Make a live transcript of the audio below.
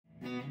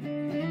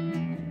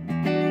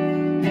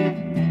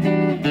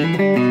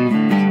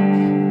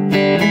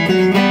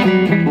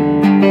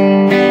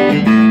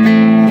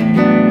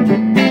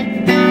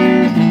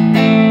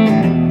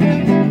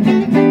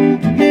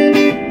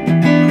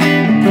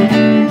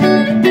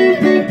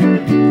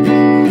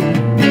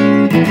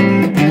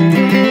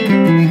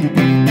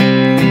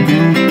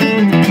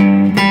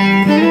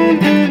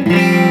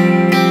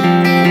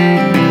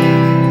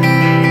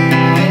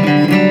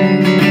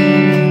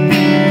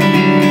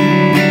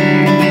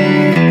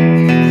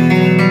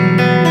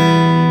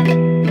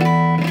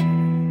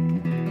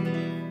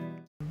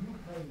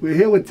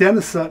with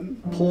Dennis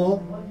Sutton,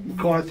 Paul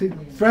McCarthy,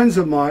 friends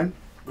of mine.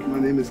 My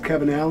name is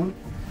Kevin Allen.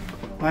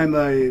 I'm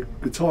a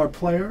guitar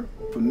player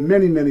for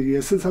many, many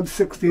years. Since I'm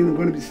 16, I'm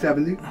going to be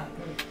 70.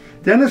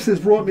 Dennis has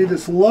brought me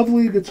this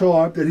lovely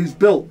guitar that he's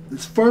built,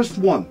 his first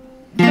one.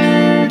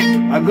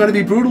 I'm going to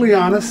be brutally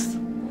honest,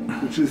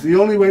 which is the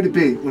only way to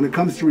be when it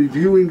comes to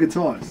reviewing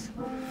guitars.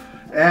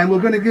 And we're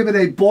going to give it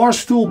a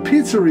Barstool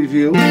Pizza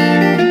review.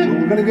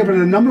 We're going to give it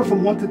a number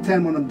from 1 to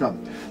 10 when I'm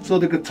done. So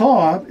the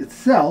guitar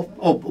itself,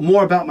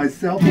 more about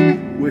myself.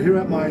 We're here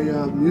at my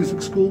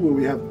music school where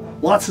we have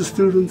lots of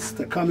students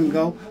that come and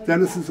go.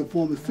 Dennis is a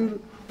former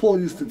student. Paul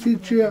used to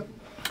teach here.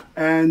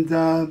 And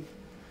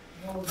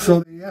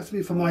so they asked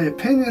me for my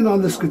opinion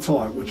on this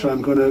guitar, which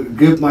I'm going to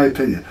give my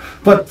opinion.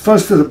 But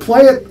first to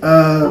play it.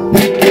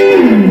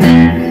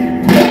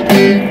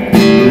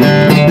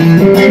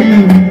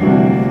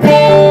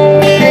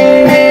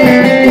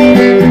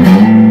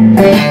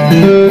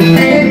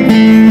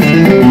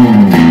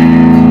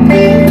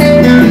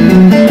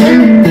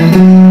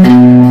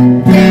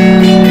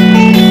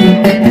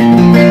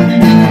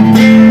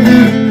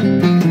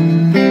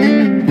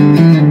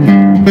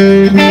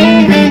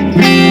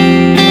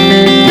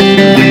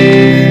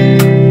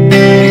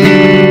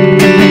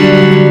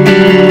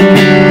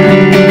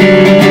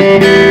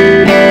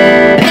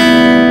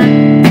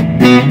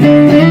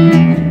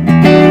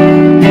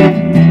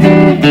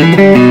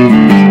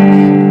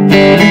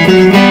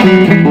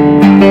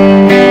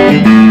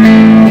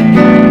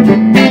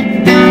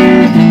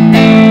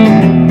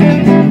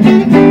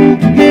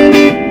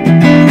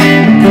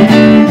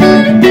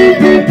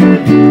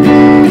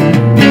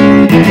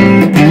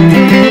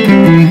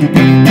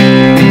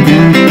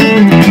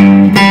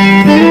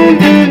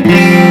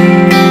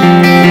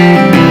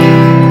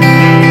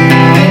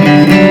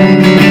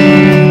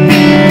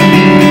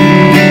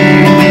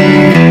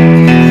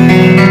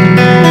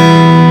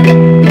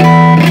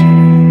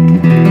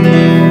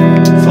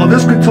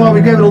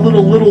 We gave it a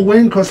little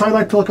wing because I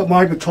like to look at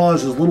my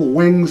guitars as little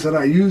wings that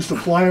I use to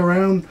fly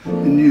around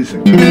in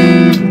music.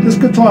 This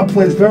guitar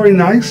plays very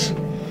nice.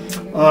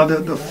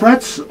 The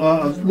frets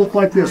look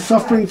like they're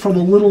suffering from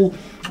a little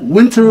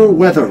winter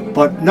weather,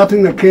 but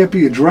nothing that can't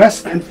be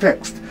addressed and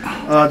fixed.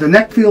 The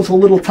neck feels a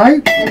little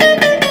tight,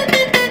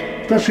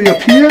 especially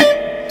up here,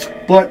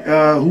 but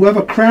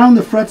whoever crowned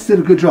the frets did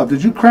a good job.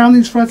 Did you crown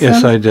these frets?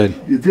 Yes, then? I did.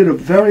 You did a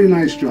very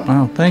nice job.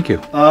 Oh, thank you.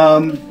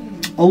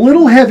 A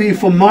little heavy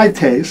for my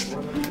taste,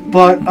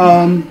 but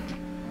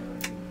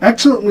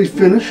excellently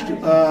finished.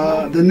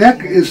 The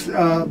neck is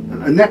a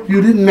neck,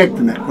 you didn't make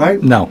the neck,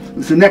 right? No.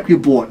 It's a neck you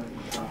bought.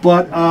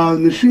 But the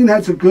machine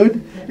has a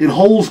good, it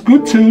holds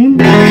good tune.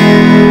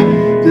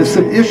 There's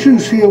some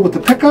issues here with the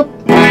pickup.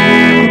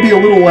 It could be a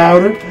little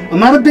louder. I'm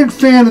not a big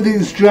fan of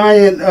these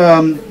giant,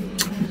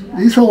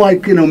 these are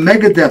like, you know,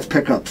 Megadeth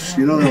pickups.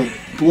 You know, they'll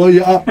blow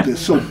you up, they're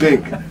so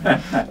big.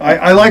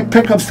 I like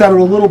pickups that are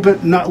a little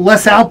bit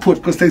less output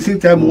because they seem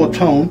to have more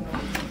tone.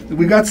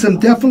 We got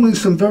definitely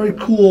some very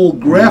cool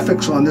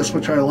graphics on this,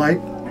 which I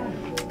like.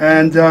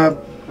 And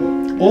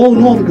all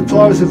in all, the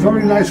guitar is a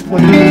very nice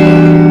playing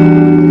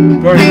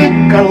guitar.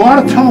 Got a lot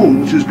of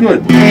tone, which is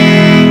good.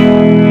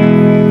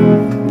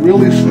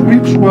 Really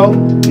sweeps well.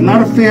 I'm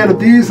not a fan of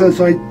these, as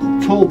I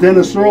told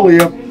Dennis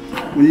earlier.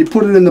 When you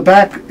put it in the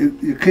back,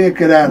 you can't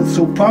get at it.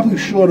 So probably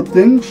short of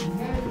things.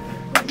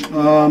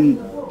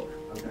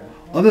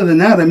 Other than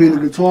that, I mean, the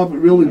guitar is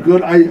really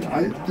good.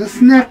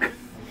 This neck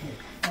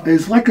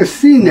is like a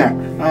C-neck.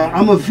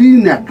 I'm a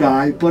V-neck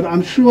guy, but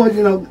I'm sure,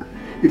 you know,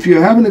 if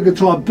you're having a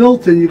guitar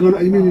built, then you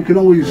can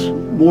always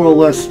more or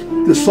less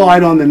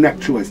decide on the neck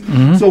choice.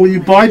 Mm-hmm. So when you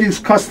buy these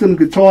custom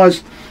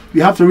guitars,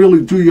 you have to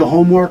really do your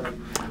homework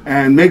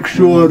and make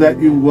sure that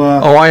you...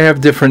 I have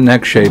different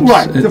neck shapes.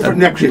 Right, different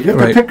neck shapes. You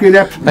have to pick your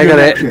neck. I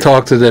got to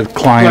talk to the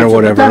client or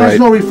whatever, but that has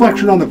no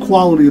reflection on the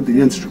quality of the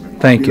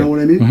instrument. Thank you. You know what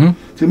I mean?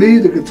 Mm-hmm. To me,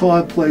 the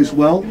guitar plays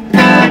well.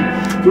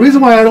 The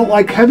reason why I don't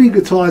like heavy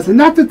guitars, and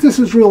not that this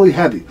is really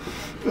heavy,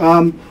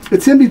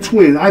 it's in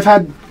between.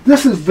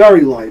 This is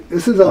very light.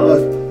 This is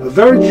a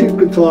very cheap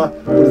guitar,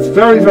 but it's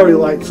very, very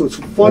light, so it's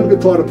a fun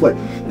guitar to play.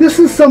 This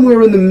is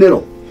somewhere in the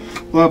middle.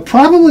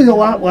 Probably a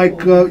lot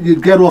like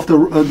you'd get off the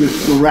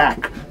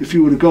rack if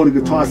you were to go to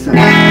Guitar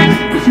Center.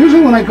 It's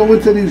usually when I go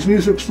into these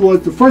music stores,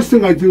 the first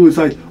thing I do is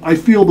I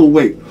feel the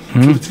weight.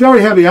 Mm-hmm. If it's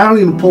very heavy, I don't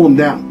even pull them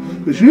down.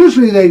 Because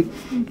usually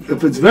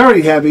if it's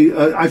very heavy,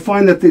 I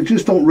find that they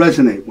just don't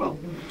resonate well.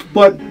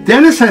 But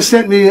Dennis has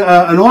sent me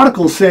an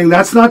article saying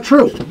that's not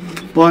true.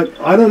 But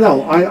I don't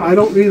know. I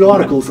don't read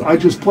articles. I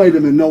just play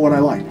them and know what I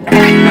like.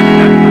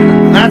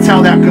 And that's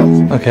how that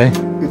goes. Okay.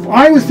 If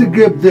I was to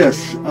give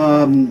this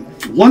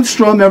one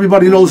strum,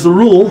 everybody knows the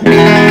rule.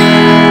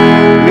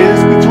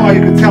 This guitar,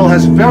 you can tell,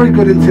 has very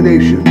good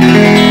intonation.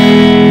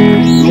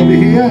 Over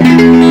here.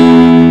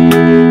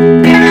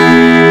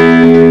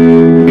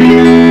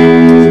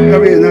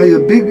 Now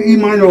your big E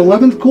minor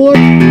 11th chord.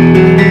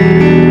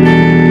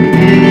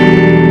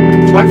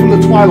 It's right from the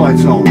Twilight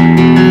Zone.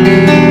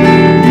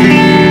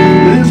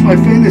 There's my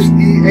famous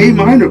A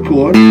minor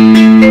chord.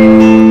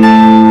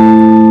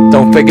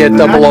 Don't forget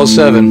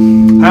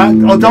 007.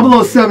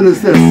 Oh, 007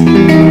 is this.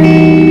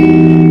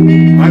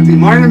 Right, the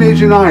minor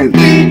major 9.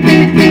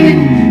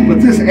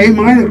 But this A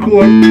minor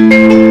chord,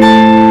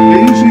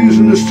 they usually use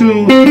in this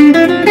tune.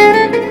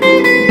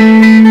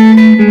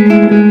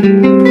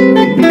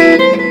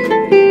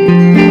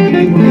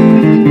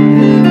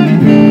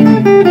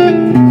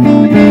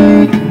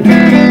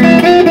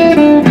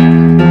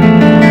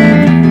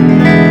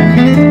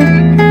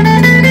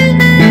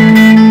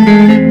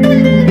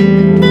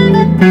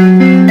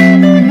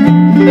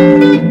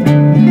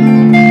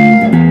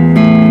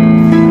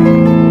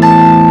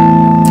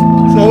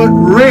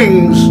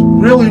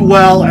 Really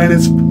well, and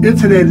it's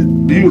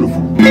intonated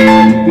beautiful,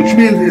 which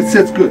means it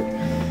sits good.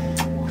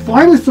 If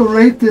I was to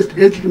rate this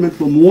instrument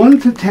from 1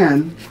 to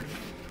 10,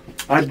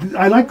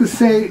 I'd like to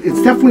say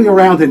it's definitely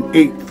around an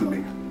 8 for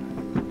me,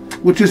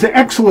 which is an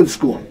excellent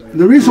score. And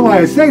the reason why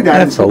I say that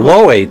That's a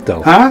low 8,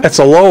 though. Huh? That's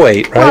a low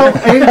 8, right? Well,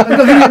 I'll give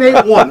you an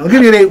 8-1. I'll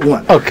give you an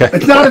 8-1. Okay.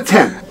 It's not a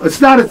 10.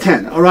 It's not a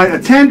 10, all right? A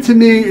 10 to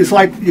me is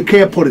like you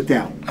can't put it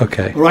down.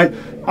 Okay. All right?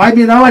 I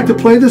mean, I like to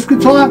play this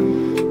guitar,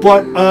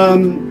 but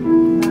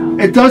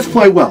it does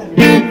play well.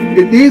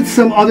 It needs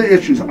some other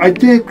issues. I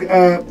think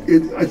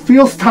it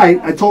feels tight.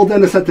 I told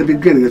Dennis at the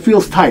beginning, it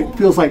feels tight. It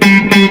feels like...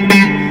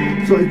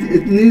 So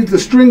it needs, the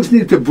strings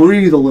need to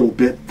breathe a little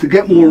bit to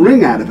get more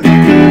ring out of it.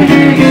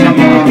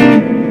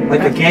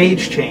 Like a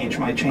gauge change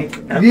might change.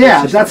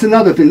 Yeah, that's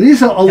another thing.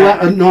 These are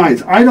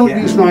 9s. I don't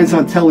use 9s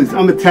on tellies.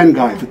 I'm a 10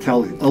 guy for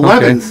telly.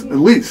 11s at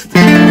least.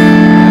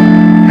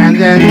 And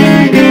then,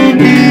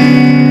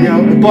 you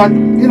know, but,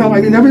 you know,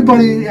 I mean,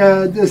 everybody,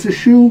 there's a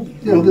shoe,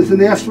 you know, there's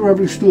an ass for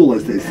every stool,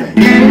 as they say.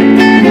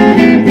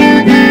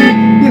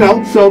 You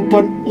know, so,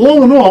 but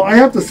all in all, I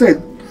have to say,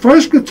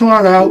 first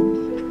guitar out,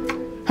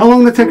 how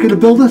long did it take you to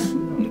build this?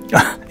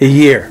 A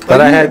year,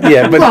 but I had,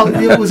 yeah, but well,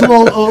 it was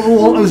all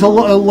it was a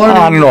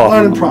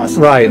learning process,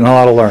 right, and a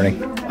lot of learning.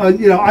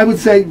 You know, I would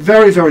say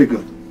very, very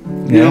good.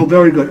 You know,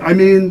 very good. I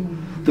mean,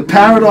 the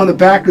parrot on the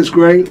back is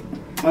great.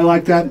 I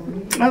like that.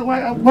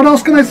 What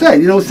else can I say?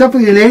 You know, it's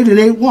definitely an 8 and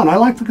 8-1. I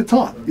like the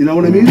guitar. You know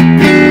what I mean?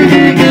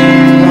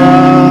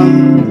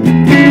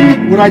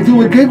 Would I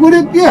do a gig with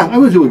it? Yeah, I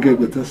would do a gig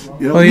with this.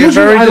 You know, well, you're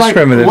very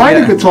discriminative. I like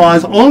lighter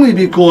guitars only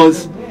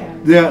because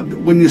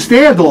when you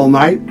stand all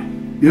night,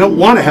 you don't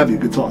want a heavy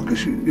guitar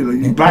because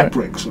your back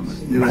breaks on it.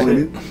 You know what I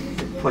mean?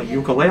 Like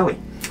ukulele.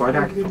 Right.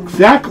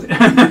 Exactly.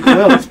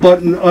 Ukuleles, but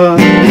I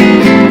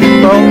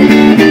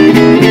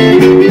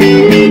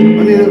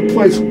mean, it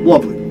plays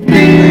lovely.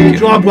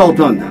 Job well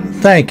done, Dennis.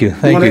 Thank you,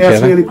 Kevin. Want to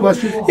ask me any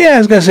questions? Yeah, I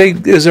was going to say,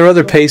 is there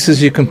other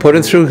paces you can put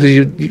it through?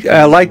 Because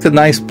I like the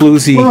nice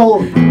bluesy.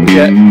 Well,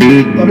 yeah. I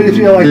mean, if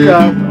you're like,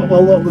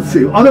 well, let's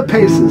see, other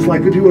paces,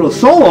 like if you were a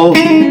solo, I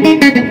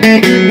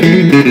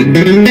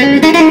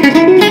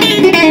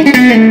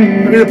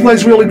mean, it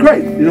plays really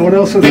great. You know what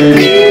else is there?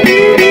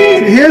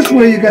 See, here's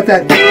where you get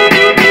that.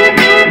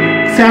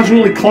 Sounds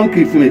really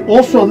clunky for me.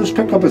 Also, this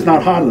pickup is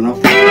not hot enough.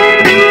 But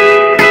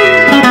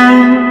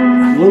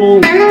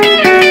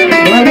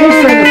I will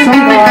say that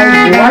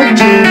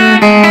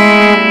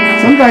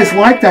some guys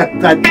like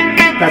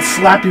that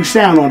slappy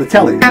sound on the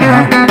telly. You know?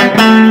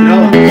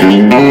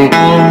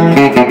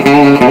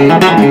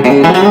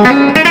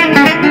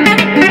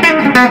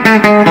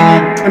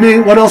 I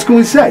mean, what else can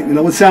we say? You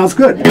know, it sounds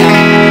good.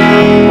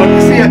 But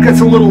you see, it gets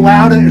a little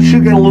louder. It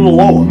should get a little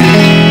lower. So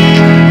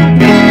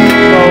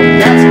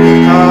that's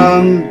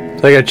good.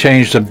 So I got to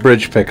change the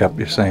bridge pickup,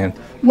 you're saying?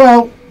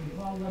 Well,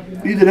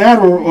 either that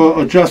or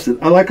adjust it.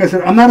 Like I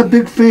said, I'm not a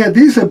big fan.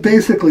 These are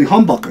basically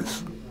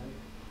humbuckers.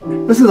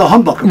 This is a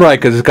humbucker. Right,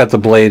 because it's got the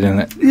blade in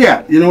it.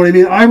 Yeah, you know what I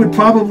mean? I would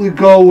probably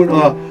go with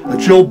a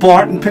Joe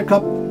Barton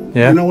pickup.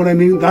 Yeah. You know what I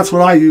mean? That's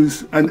what I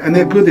use. And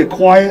they're good. They're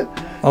quiet.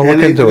 I'll look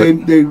into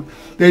it.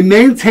 They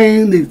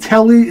maintain the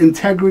tele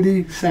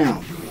integrity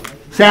sound.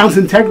 Sound's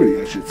integrity,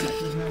 I should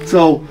say.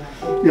 So,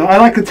 you know, I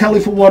like a telly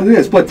for what it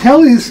is. But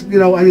tellies, you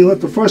know, I mean,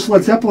 the first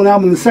Led Zeppelin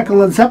album and the second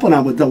Led Zeppelin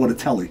album were done with a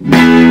telly.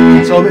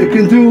 So it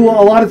can do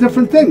a lot of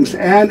different things.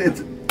 And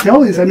it's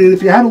tellies, I mean,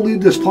 if you had to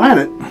leave this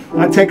planet,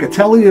 I'd take a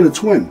telly and a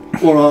twin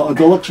or a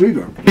deluxe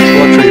reverb.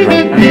 Deluxe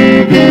reverb.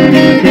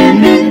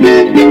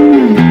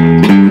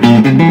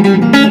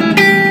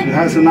 It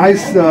has a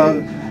nice,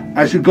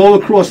 as you go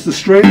across the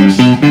strings,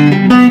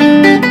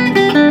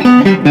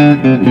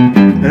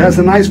 it has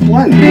a nice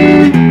blend.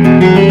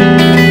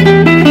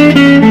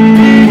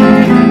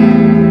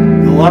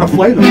 A lot of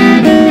flavor.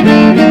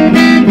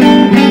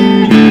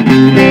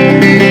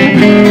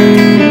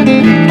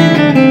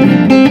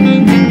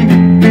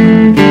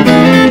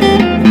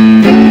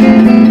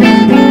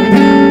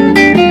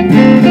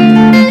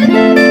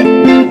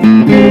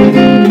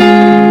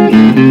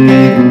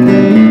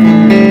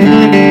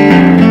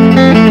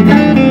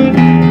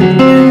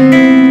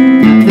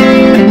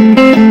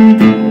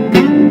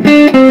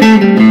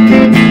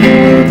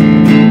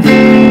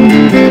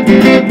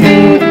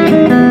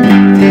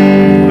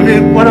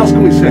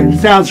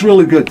 Sounds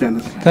really good,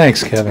 Dennis.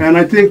 Thanks, Kevin. And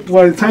I think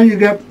by the time you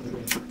get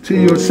to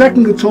your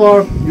second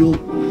guitar, you'll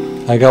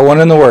I got one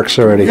in the works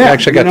already.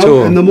 Actually, I got two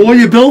of And them. the more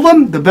you build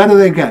them, the better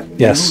they get.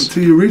 Yes.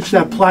 Until you reach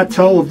that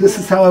plateau of this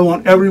is how I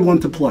want everyone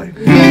to play.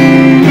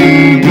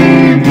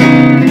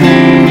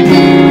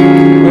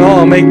 Well,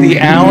 I'll make the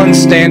Allen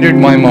standard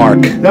my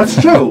mark. That's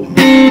true.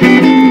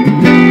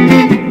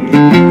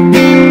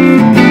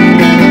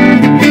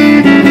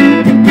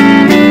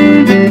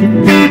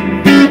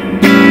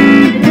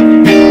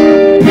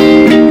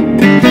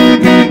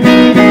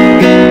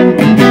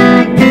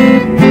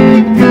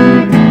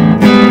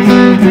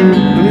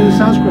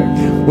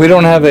 We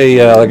don't have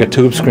a like a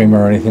tube screamer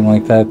or anything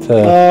like that.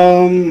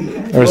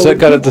 Or has that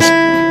got a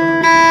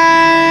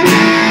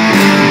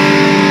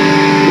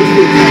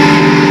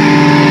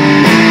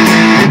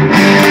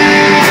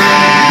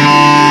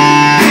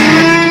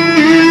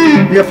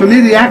Yeah, for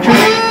me the action.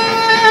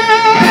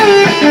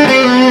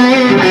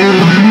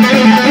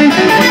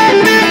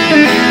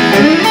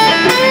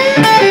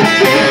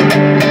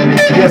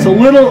 Yeah, it's a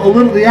little.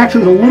 The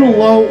action's a little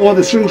low, or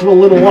the strings were a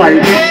little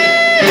light.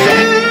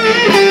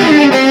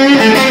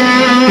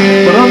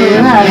 But other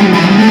than that,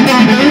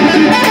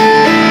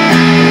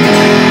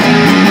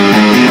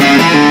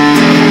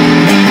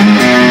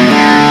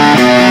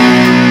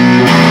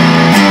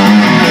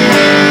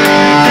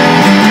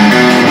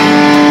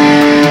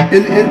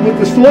 and with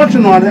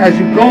distortion on it, as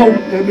you go,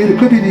 I mean, it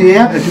could be the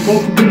amp, as you go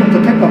from pickup to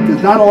pickup,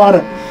 there's not a lot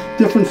of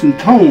difference in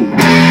tone.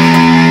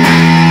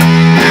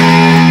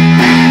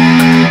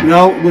 You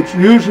know, which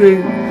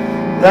usually,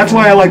 that's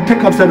why I like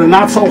pickups that are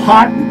not so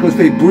hot, because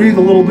they breathe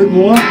a little bit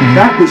more.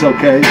 That was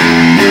okay.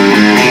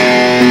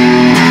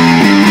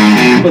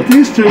 But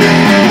these two,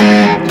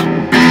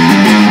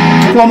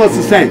 it's almost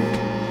the same.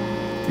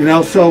 You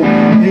know, so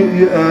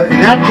in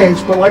that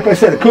case, but like I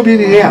said, it could be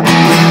the amp.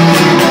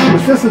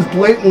 Because this is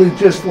blatantly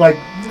just like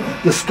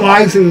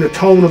disguising the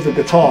tone of the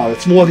guitar.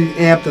 It's more the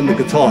amp than the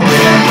guitar.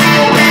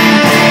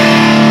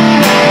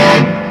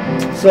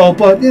 So,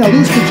 but you know,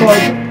 these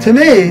guitars, to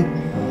me,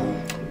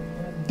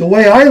 the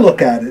way I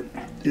look at it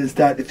is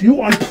that if you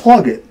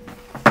unplug it,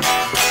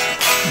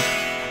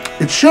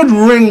 it should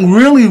ring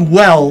really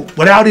well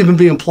without even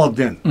being plugged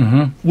in.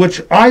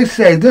 Which I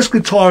say this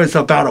guitar is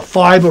about a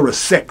 5 or a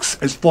 6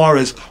 as far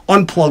as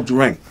unplugged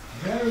ring.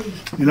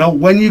 You know,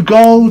 when you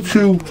go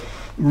to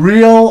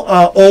real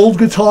old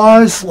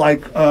guitars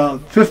like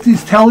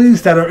 50s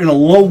Tellies that are in a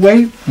low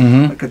weight,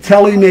 like a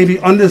Telly maybe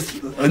under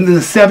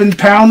the 7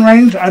 pound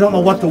range. I don't know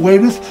what the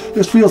weight is.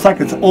 This feels like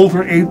it's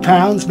over 8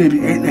 pounds, maybe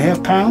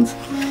 8.5 pounds.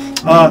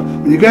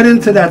 When you get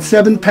into that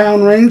 7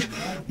 pound range,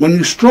 when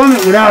you strum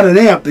it without an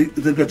amp,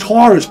 the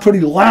guitar is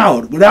pretty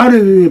loud without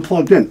it being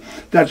plugged in.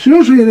 That's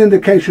usually an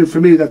indication for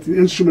me that the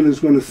instrument is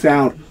going to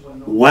sound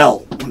well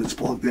when it's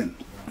plugged in.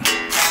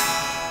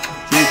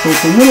 So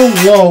it's a little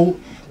low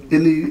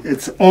in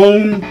its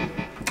own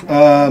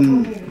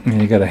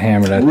you got to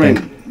hammer that ring.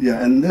 thing.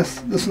 Yeah, and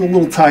this is a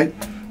little tight.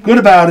 Good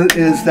about it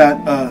is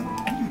that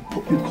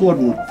your cord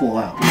won't fall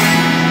out.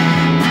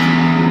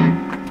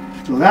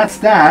 So that's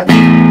that.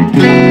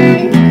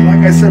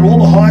 Like I said, all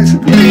the highs are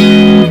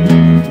good.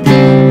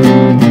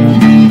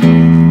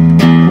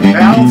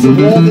 Balance of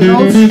all the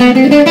notes.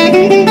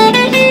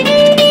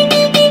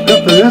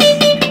 Good for this.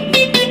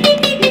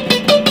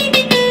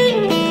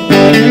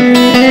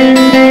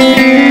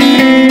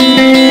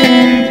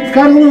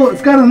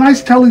 It's got a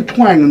nice telly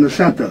twang in the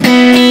center.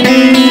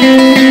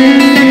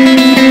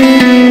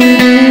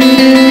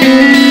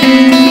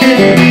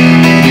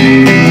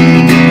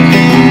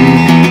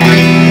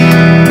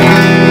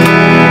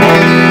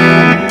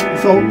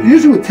 So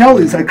usually with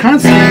tellies, I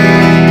constantly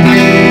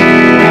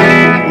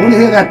want to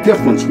hear that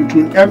difference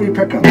between every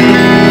pickup.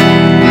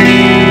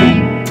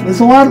 There's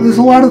a lot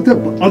of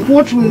difference.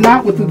 Unfortunately,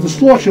 not with the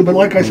distortion, but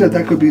like I said,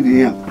 that could be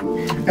the amp.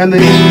 And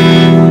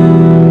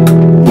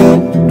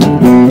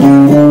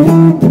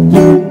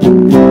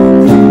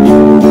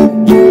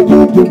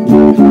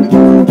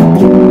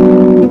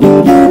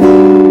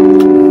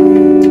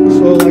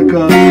so like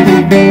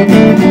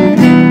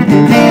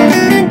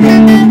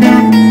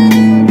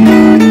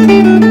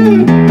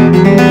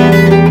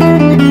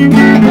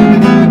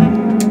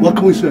what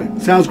can we say?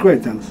 Sounds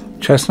great, Dennis.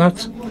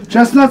 Chestnuts?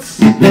 Chestnuts?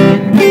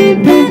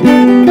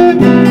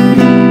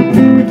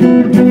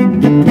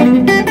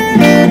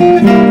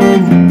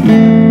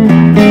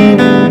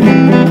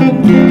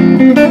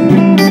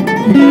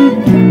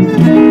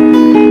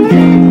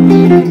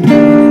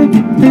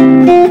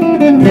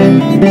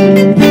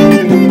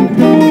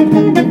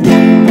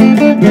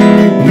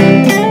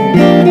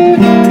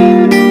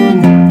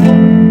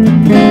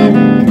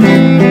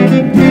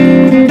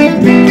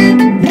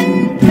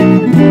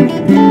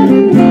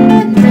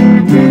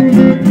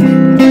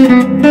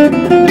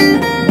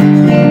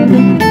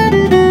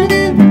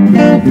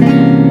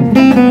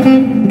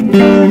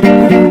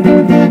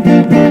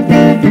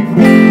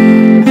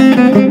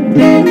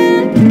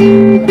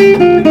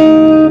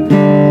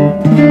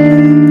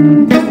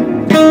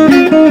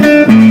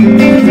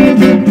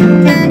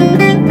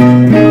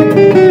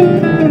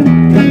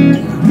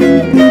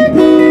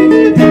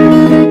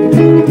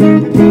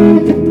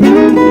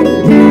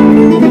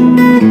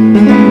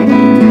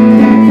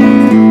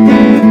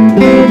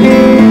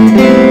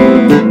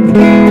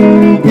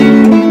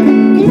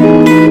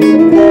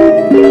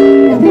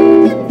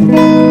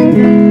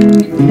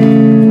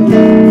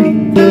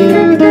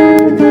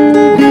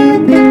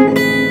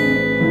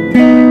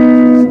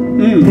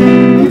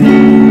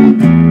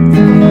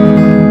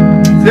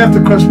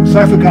 Christmas.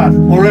 I forgot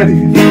already.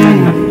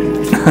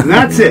 And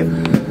that's it.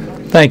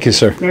 Thank you,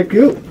 sir. Thank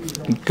you.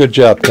 Good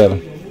job,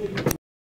 Kevin.